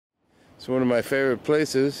It's one of my favorite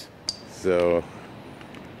places. So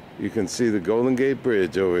you can see the Golden Gate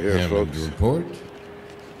Bridge over here, Hammond folks. Report.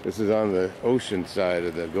 This is on the ocean side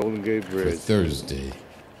of the Golden Gate Bridge. For Thursday.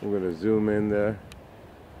 We're going to zoom in there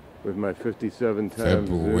with my 57 times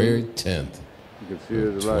February zoom. 10th. You can see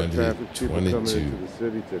there's a lot of traffic, people coming into the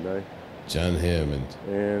city tonight. Jon Hammond.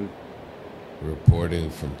 And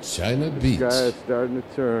reporting from China Beach. The sky is starting to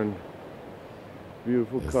turn.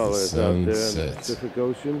 Beautiful colors out there in the Pacific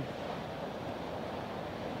Ocean.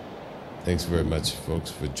 Thanks very much,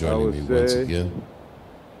 folks, for joining me once again.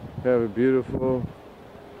 Have a beautiful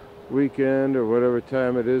weekend or whatever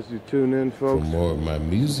time it is you tune in, folks. For more of my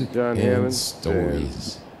music Jon and Hammond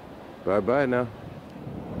stories. Bye-bye now.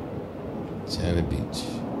 China Beach.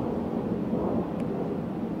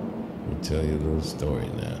 I'll tell you a little story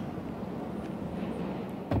now.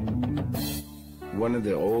 One of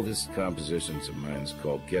the oldest compositions of mine is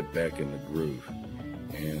called Get Back in the Groove.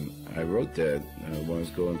 And I wrote that when I was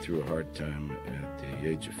going through a hard time at the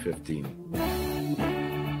age of 15.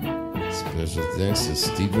 Special thanks to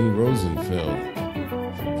Steven Rosenfeld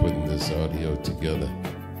for putting this audio together.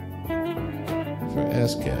 For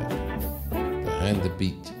ASCAP, Behind the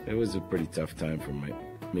Beat. It was a pretty tough time for me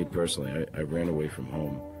personally. I ran away from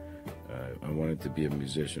home. I wanted to be a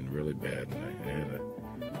musician really bad, and I had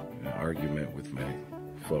an argument with my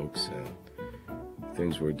folks, and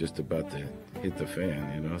things were just about to hit the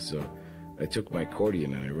fan, you know, so I took my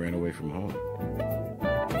accordion and I ran away from home.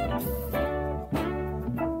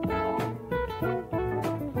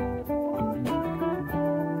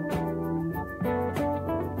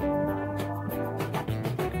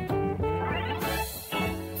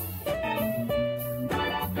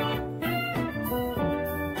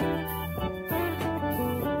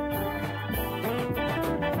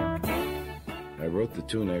 I wrote the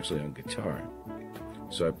tune actually on guitar,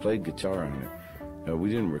 so I played guitar on it. We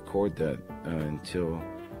didn't record that until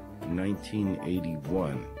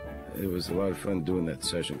 1981. It was a lot of fun doing that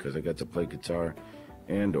session because I got to play guitar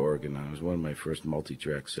and organ. It was one of my first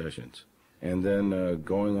multi-track sessions. And then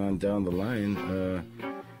going on down the line,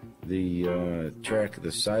 the track The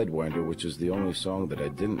Sidewinder, which is the only song that I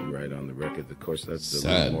didn't write on the record. Of course, that's the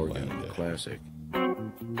Lee Morgan classic.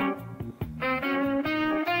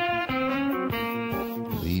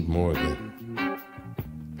 Lee Morgan.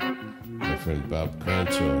 My friend Bob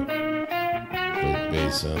Crenshaw played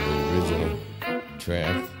bass on the original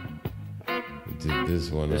track. We did this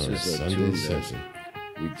one on a Sunday session.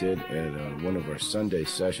 We did at one of our Sunday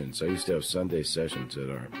sessions. I used to have Sunday sessions at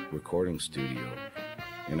our recording studio.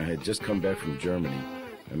 And I had just come back from Germany.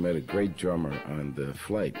 I met a great drummer on the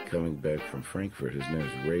flight coming back from Frankfurt. His name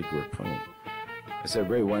is Ray Grappone. I said,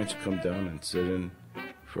 Ray, why don't you come down and sit in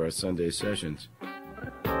for our Sunday sessions?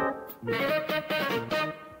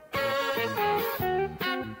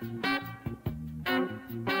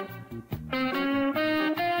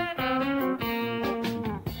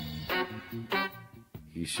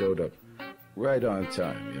 He showed up right on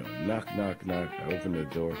time, you know, knock, knock, knock. I opened the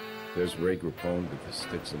door. There's Ray Grappone with the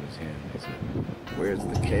sticks in his hand. He said, where's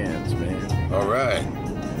the cans, man? All right.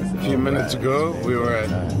 A few minutes ago, we were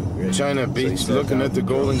at China Beach looking at the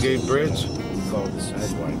Golden Gate Bridge.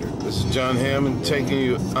 This is Jon Hammond taking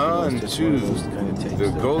you on to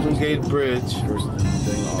the Golden Gate Bridge.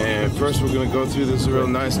 And first we're going to go through this real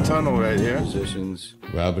nice tunnel right here.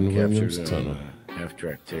 Robin Williams Tunnel.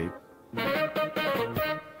 Half-track tape. My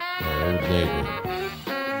old neighbor.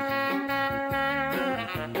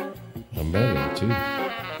 I met him too.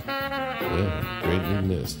 Yeah, greatly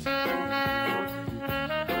missed.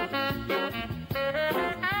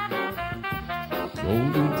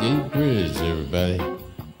 Golden Gate Bridge, everybody.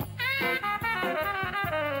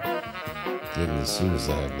 Getting the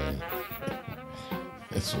suicide line.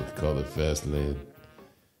 That's what they call it, fast lane.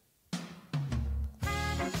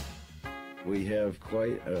 We have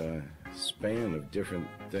quite a span of different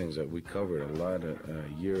things that we covered a lot of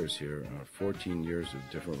years here, 14 years of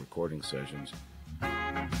different recording sessions.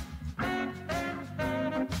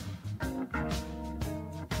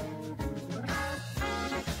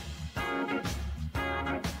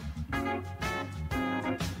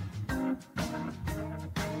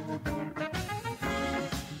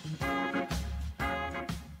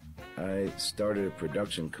 I started a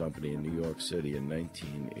production company in New York City in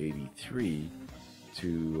 1983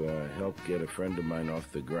 to help get a friend of mine off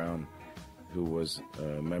the ground who was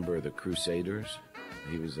a member of the Crusaders.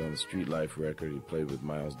 He was on the Street Life record. He played with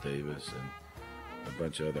Miles Davis and a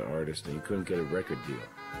bunch of other artists, and he couldn't get a record deal.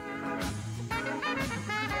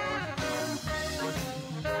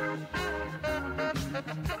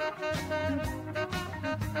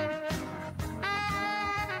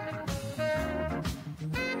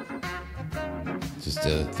 Just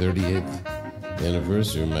the 38th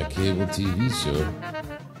anniversary of my cable TV show.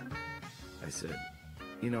 I said,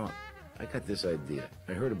 you know, I got this idea.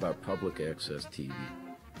 I heard about public access TV.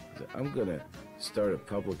 I said, I'm going to start a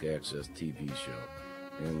public access TV show.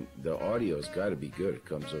 And the audio's got to be good. It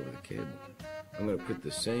comes over the cable. I'm going to put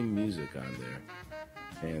the same music on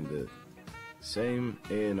there. And the same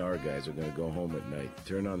A&R guys are going to go home at night,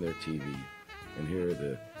 turn on their TV, and hear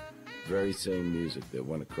the very same music that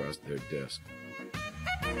went across their desk.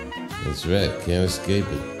 That's right. Can't escape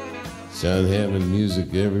it. Jon Hammond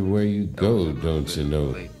music everywhere you go, don't you know?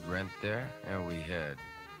 Late rent there, and we had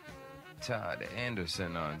Todd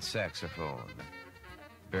Anderson on saxophone,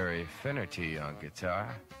 Barry Finnerty on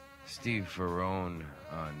guitar, Steve Ferrone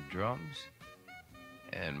on drums,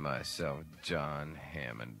 and myself, Jon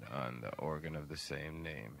Hammond, on the organ of the same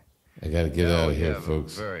name. I gotta get out of here, have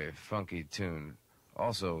folks. A very funky tune,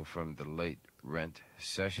 also from the late rent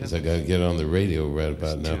session. 'Cause I gotta get on the radio right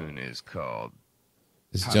about now. This tune is called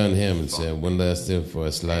It's Jon Hammond saying one last thing before I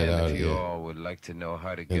slide and out if you here. all would like to know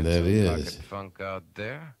how to get And that some is pocket funk out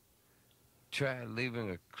there, try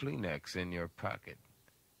leaving a Kleenex in your pocket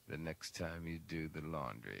the next time you do the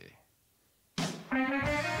laundry.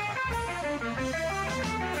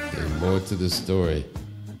 There's more to the story.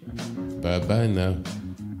 Bye-bye now.